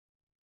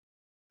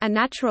A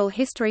natural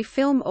history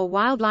film or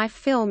wildlife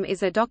film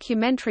is a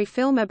documentary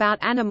film about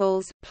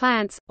animals,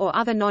 plants, or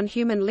other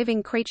non-human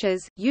living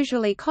creatures,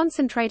 usually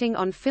concentrating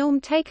on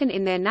film taken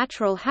in their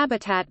natural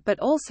habitat but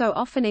also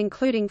often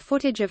including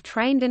footage of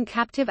trained and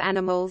captive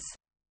animals.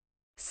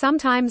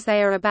 Sometimes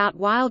they are about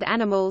wild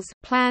animals,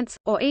 plants,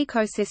 or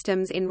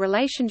ecosystems in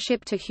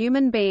relationship to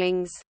human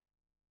beings.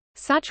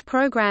 Such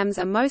programs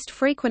are most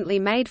frequently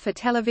made for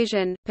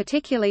television,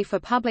 particularly for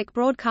public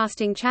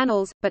broadcasting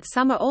channels, but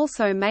some are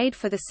also made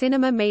for the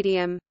cinema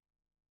medium.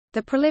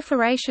 The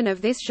proliferation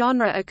of this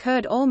genre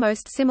occurred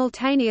almost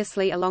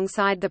simultaneously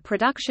alongside the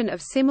production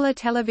of similar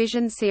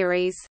television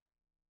series.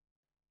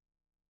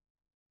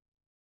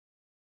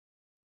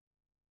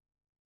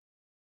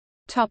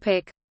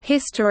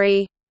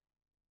 History.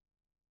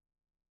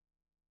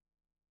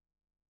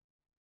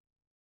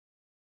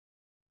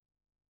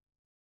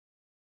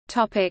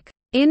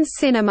 In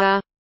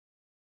cinema.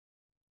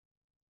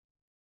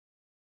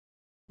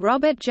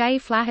 Robert J.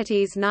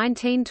 Flaherty's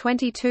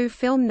 1922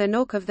 film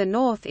Nanook of the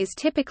North is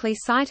typically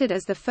cited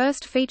as the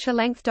first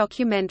feature-length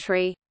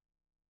documentary.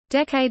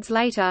 Decades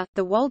later,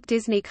 the Walt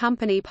Disney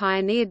Company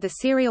pioneered the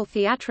serial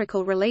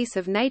theatrical release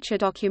of nature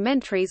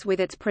documentaries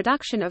with its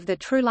production of the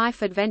True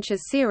Life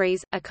Adventures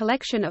series, a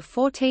collection of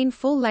 14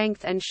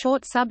 full-length and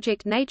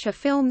short-subject nature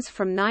films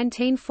from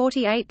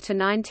 1948 to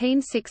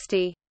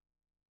 1960.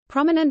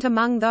 Prominent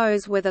among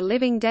those were The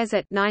Living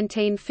Desert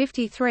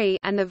 1953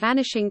 and The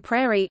Vanishing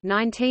Prairie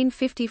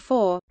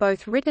 1954,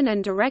 both written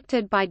and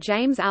directed by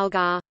James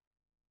Algar.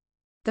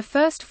 The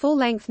first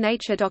full-length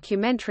nature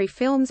documentary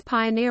films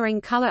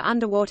pioneering color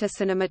underwater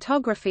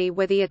cinematography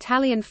were the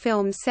Italian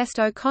film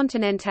Sesto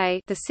Continente,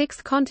 The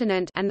Sixth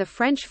Continent, and the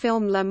French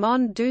film Le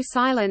Monde du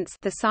Silence,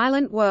 The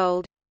Silent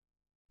World.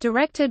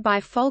 Directed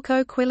by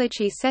Folco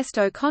Quilici,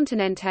 Sesto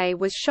Continente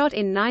was shot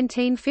in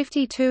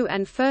 1952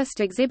 and first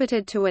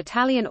exhibited to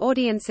Italian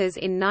audiences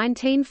in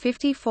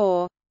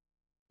 1954.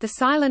 The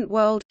Silent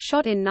World,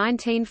 shot in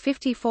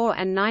 1954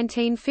 and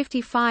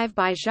 1955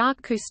 by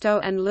Jacques Cousteau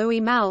and Louis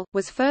Malle,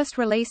 was first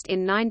released in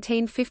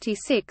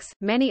 1956.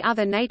 Many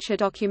other nature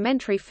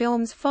documentary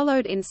films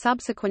followed in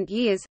subsequent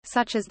years,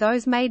 such as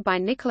those made by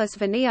Nicolas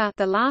Vernier,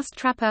 The Last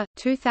Trapper,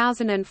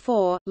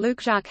 2004,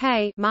 Luc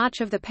Jacquet,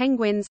 March of the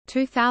Penguins,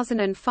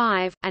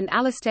 2005, and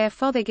Alastair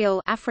Fothergill,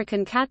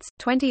 African Cats,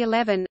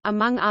 2011,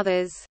 among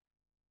others.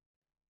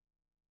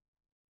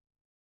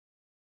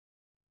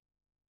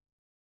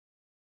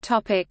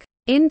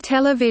 In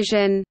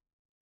television.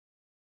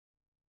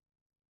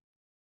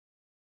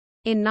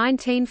 In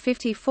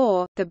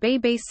 1954, the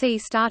BBC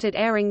started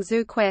airing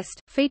Zoo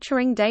Quest,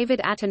 featuring David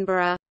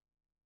Attenborough.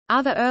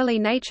 Other early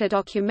nature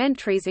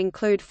documentaries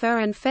include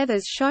Fur and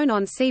Feathers, shown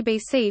on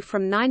CBC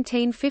from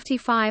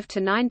 1955 to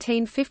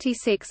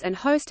 1956 and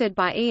hosted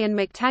by Ian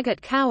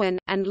McTaggart Cowan,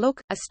 and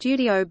Look, a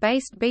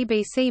studio-based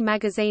BBC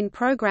magazine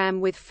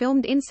programme with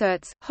filmed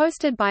inserts,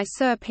 hosted by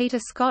Sir Peter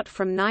Scott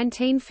from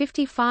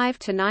 1955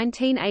 to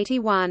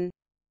 1981.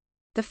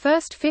 The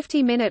first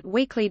 50-minute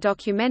weekly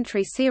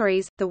documentary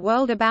series, The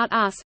World About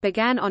Us,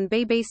 began on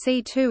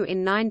BBC Two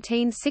in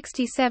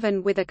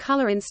 1967 with a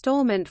colour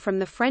installment from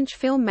the French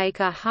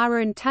filmmaker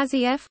Haroun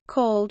Tazieff,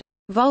 called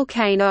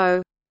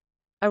Volcano.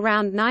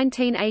 Around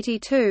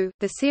 1982,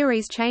 the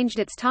series changed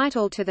its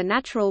title to The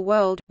Natural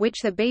World,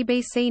 which the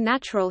BBC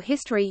Natural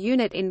History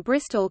Unit in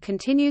Bristol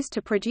continues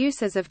to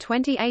produce as of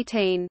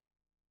 2018.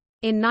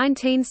 In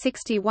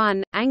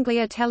 1961,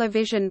 Anglia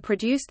Television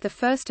produced the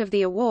first of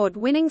the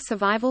award-winning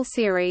survival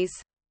series.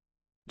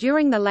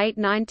 During the late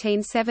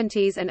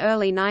 1970s and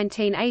early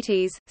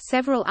 1980s,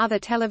 several other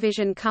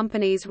television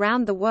companies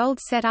round the world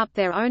set up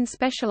their own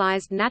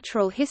specialised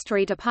natural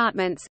history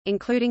departments,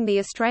 including the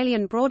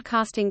Australian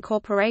Broadcasting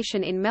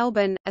Corporation in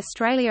Melbourne,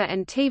 Australia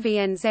and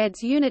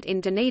TVNZ's unit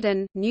in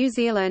Dunedin, New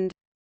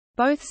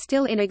Zealand—both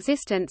still in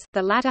existence,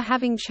 the latter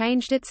having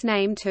changed its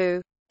name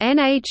to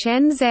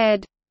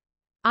NHNZ.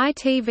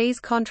 ITV's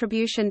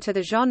contribution to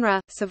the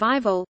genre,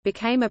 Survival,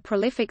 became a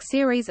prolific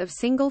series of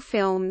single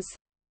films.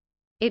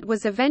 It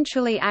was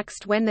eventually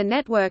axed when the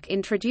network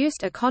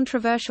introduced a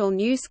controversial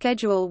new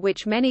schedule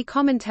which many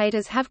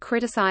commentators have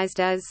criticized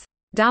as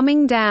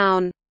dumbing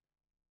down.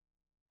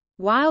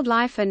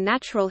 Wildlife and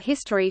natural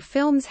history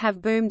films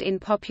have boomed in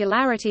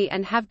popularity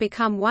and have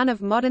become one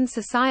of modern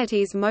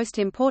society's most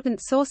important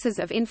sources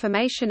of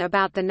information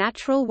about the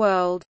natural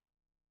world.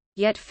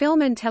 Yet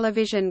film and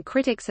television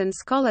critics and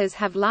scholars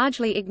have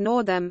largely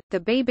ignored them. The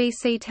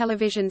BBC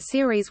television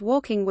series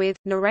Walking With,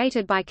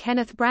 narrated by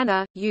Kenneth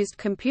Branagh, used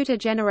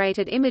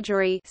computer-generated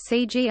imagery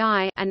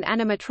 (CGI) and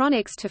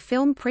animatronics to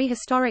film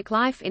prehistoric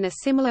life in a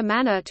similar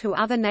manner to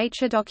other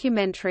nature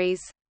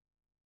documentaries.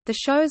 The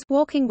shows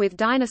Walking with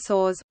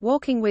Dinosaurs,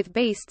 Walking with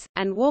Beasts,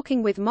 and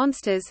Walking with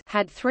Monsters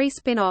had 3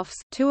 spin-offs,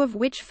 2 of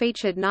which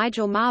featured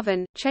Nigel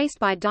Marven, chased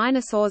by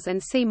dinosaurs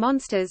and sea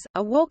monsters,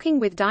 a Walking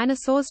with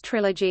Dinosaurs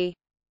trilogy.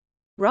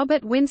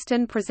 Robert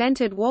Winston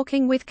presented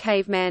Walking with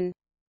Cavemen.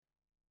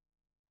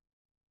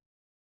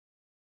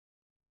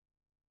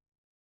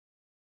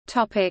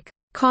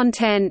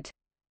 Content.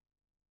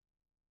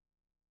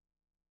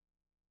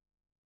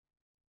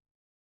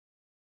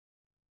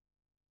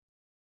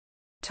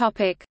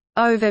 Topic.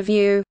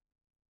 Overview.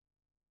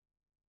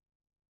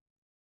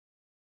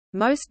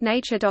 Most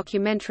nature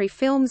documentary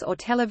films or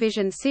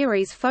television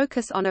series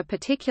focus on a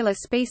particular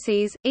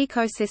species,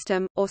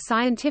 ecosystem, or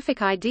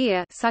scientific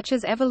idea such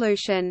as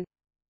evolution.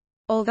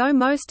 Although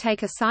most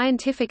take a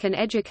scientific and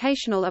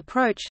educational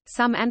approach,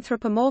 some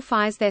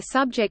anthropomorphize their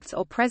subjects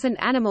or present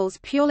animals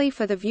purely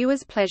for the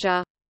viewer's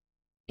pleasure.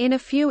 In a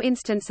few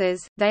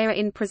instances, they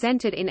are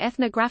presented in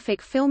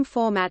ethnographic film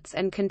formats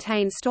and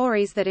contain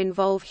stories that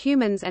involve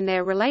humans and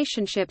their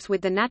relationships with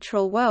the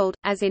natural world,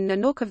 as in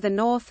Nanook of the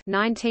North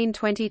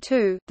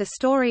 1922, The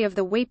Story of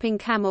the Weeping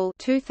Camel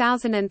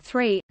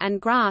 2003,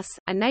 and Grass,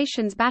 A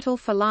Nation's Battle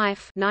for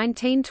Life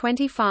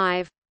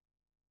 1925.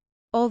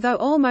 Although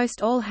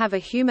almost all have a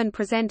human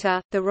presenter,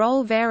 the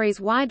role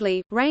varies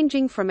widely,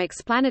 ranging from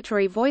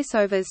explanatory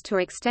voiceovers to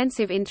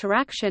extensive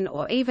interaction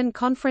or even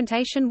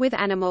confrontation with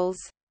animals.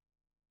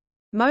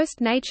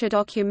 Most nature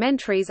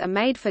documentaries are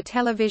made for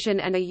television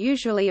and are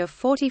usually of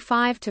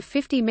 45 to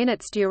 50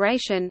 minutes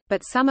duration,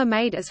 but some are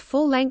made as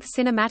full-length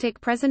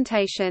cinematic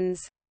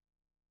presentations.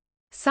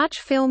 Such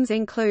films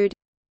include.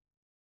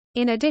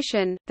 In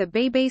addition, the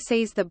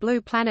BBC's The Blue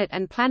Planet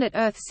and Planet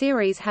Earth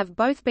series have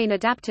both been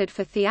adapted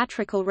for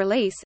theatrical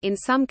release. In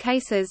some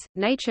cases,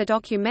 nature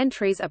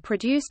documentaries are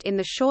produced in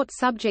the short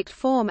subject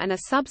form and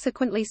are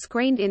subsequently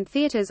screened in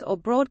theaters or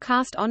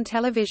broadcast on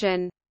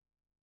television.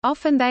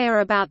 Often they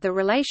are about the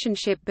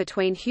relationship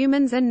between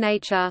humans and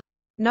nature.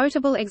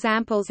 Notable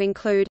examples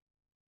include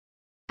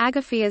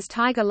Agafea's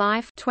Tiger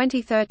Life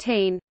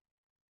 2013,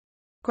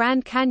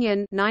 Grand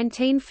Canyon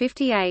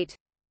 1958,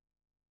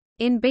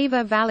 In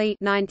Beaver Valley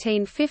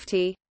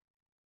 1950,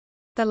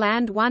 The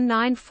Land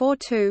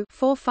 1942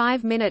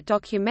 5-minute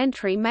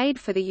documentary made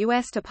for the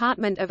U.S.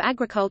 Department of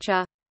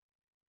Agriculture,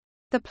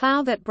 The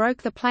Plow That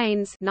Broke the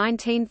Plains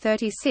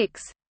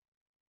 1936,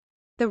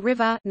 The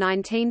River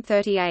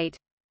 1938.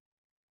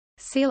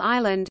 Seal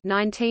Island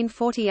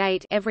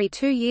 1948. Every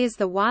 2 years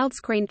the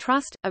Wildscreen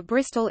Trust, of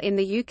Bristol in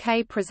the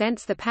UK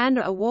presents the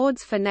Panda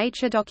Awards for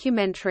nature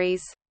documentaries.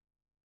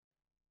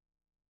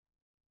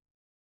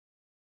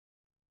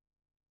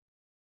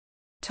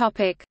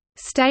 Topic: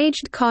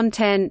 Staged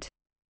content.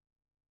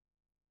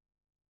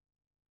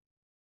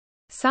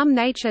 Some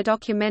nature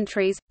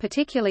documentaries,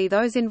 particularly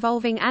those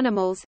involving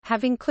animals,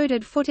 have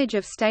included footage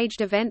of staged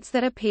events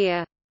that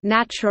appear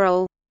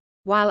natural,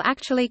 while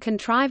actually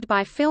contrived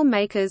by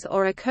filmmakers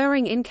or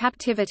occurring in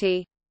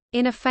captivity.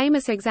 In a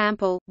famous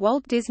example,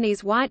 Walt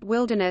Disney's White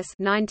Wilderness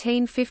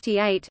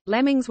 1958,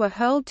 lemmings were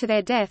hurled to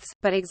their deaths,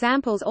 but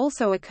examples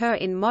also occur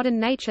in modern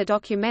nature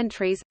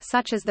documentaries,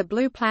 such as The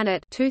Blue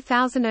Planet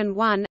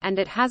 2001 and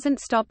It Hasn't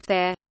Stopped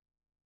There.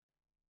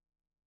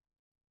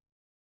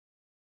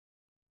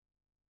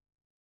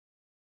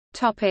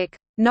 Topic: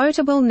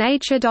 Notable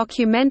nature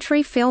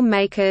documentary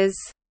filmmakers.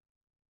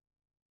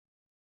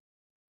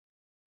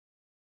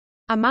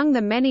 Among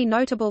the many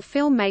notable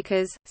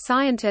filmmakers,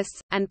 scientists,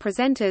 and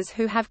presenters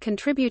who have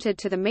contributed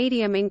to the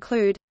medium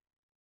include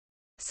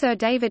Sir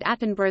David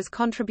Attenborough's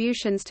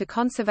contributions to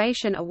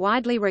conservation are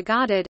widely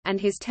regarded, and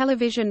his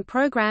television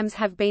programs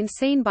have been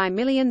seen by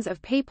millions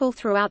of people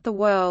throughout the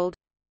world.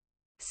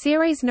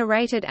 Series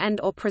narrated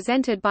and/or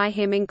presented by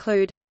him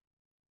include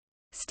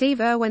Steve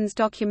Irwin's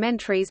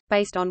documentaries,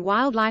 based on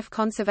wildlife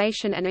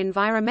conservation and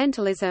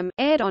environmentalism,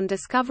 aired on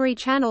Discovery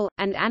Channel,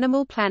 and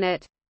Animal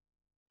Planet.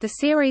 The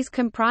series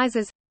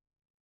comprises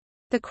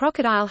The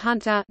Crocodile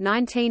Hunter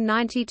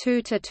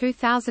 1992 to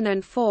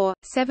 2004,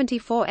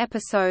 74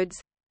 episodes.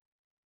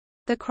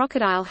 The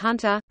Crocodile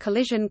Hunter: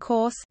 Collision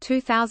Course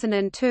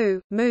 2002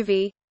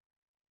 movie.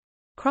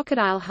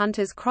 Crocodile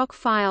Hunters Croc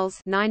Files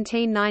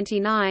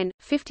 1999,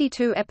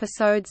 52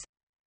 episodes.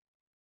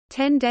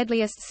 10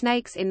 Deadliest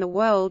Snakes in the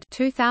World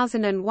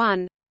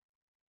 2001.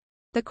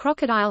 The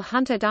Crocodile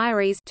Hunter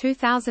Diaries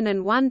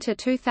 2001 to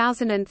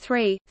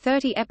 2003,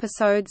 30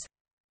 episodes.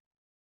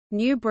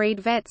 New Breed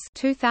Vets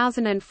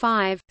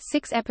 2005,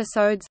 6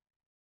 episodes.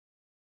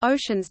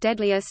 Ocean's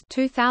Deadliest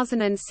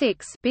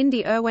 2006.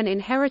 Bindi Irwin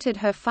inherited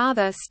her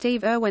father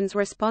Steve Irwin's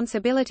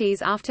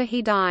responsibilities after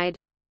he died.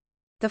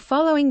 The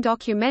following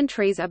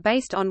documentaries are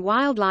based on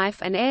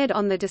wildlife and aired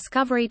on the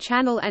Discovery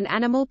Channel and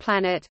Animal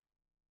Planet.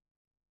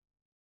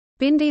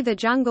 Bindi the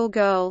Jungle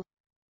Girl.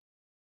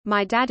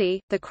 My Daddy,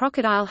 the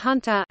Crocodile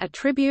Hunter, a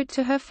tribute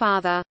to her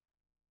father.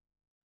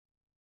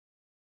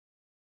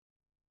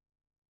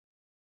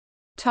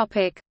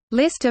 Topic: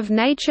 List of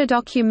nature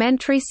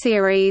documentary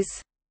series.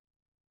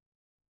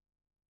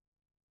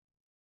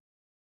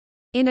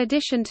 In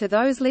addition to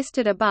those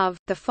listed above,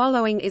 the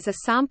following is a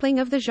sampling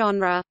of the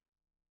genre.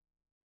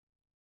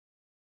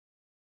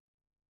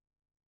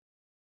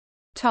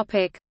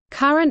 Topic: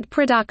 Current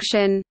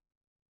production.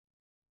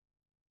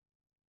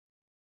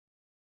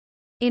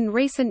 In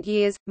recent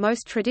years,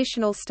 most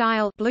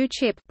traditional-style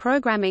blue-chip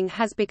programming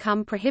has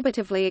become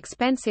prohibitively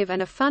expensive and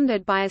are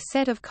funded by a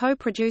set of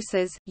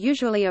co-producers,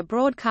 usually a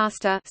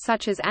broadcaster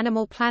such as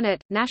Animal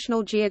Planet,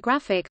 National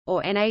Geographic,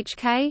 or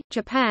NHK,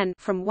 Japan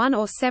from one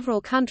or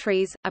several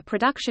countries, a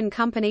production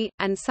company,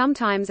 and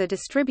sometimes a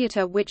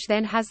distributor which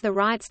then has the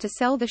rights to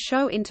sell the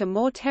show into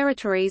more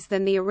territories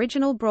than the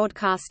original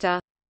broadcaster.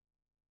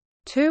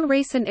 Two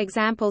recent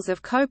examples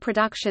of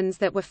co-productions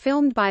that were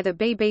filmed by the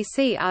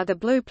BBC are The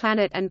Blue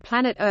Planet and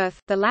Planet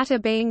Earth, the latter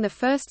being the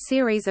first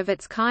series of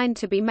its kind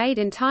to be made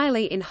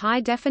entirely in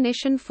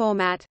high-definition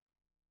format.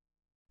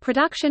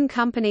 Production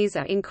companies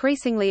are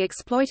increasingly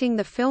exploiting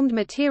the filmed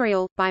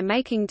material, by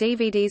making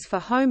DVDs for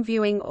home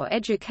viewing or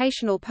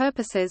educational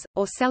purposes,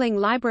 or selling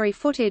library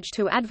footage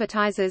to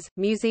advertisers,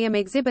 museum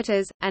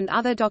exhibitors, and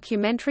other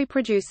documentary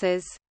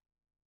producers.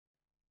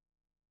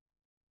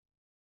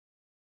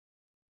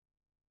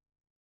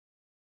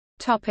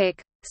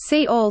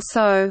 See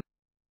also: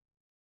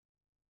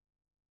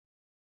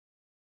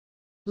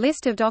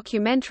 List of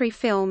documentary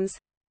films,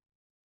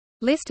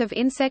 List of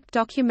insect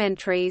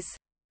documentaries.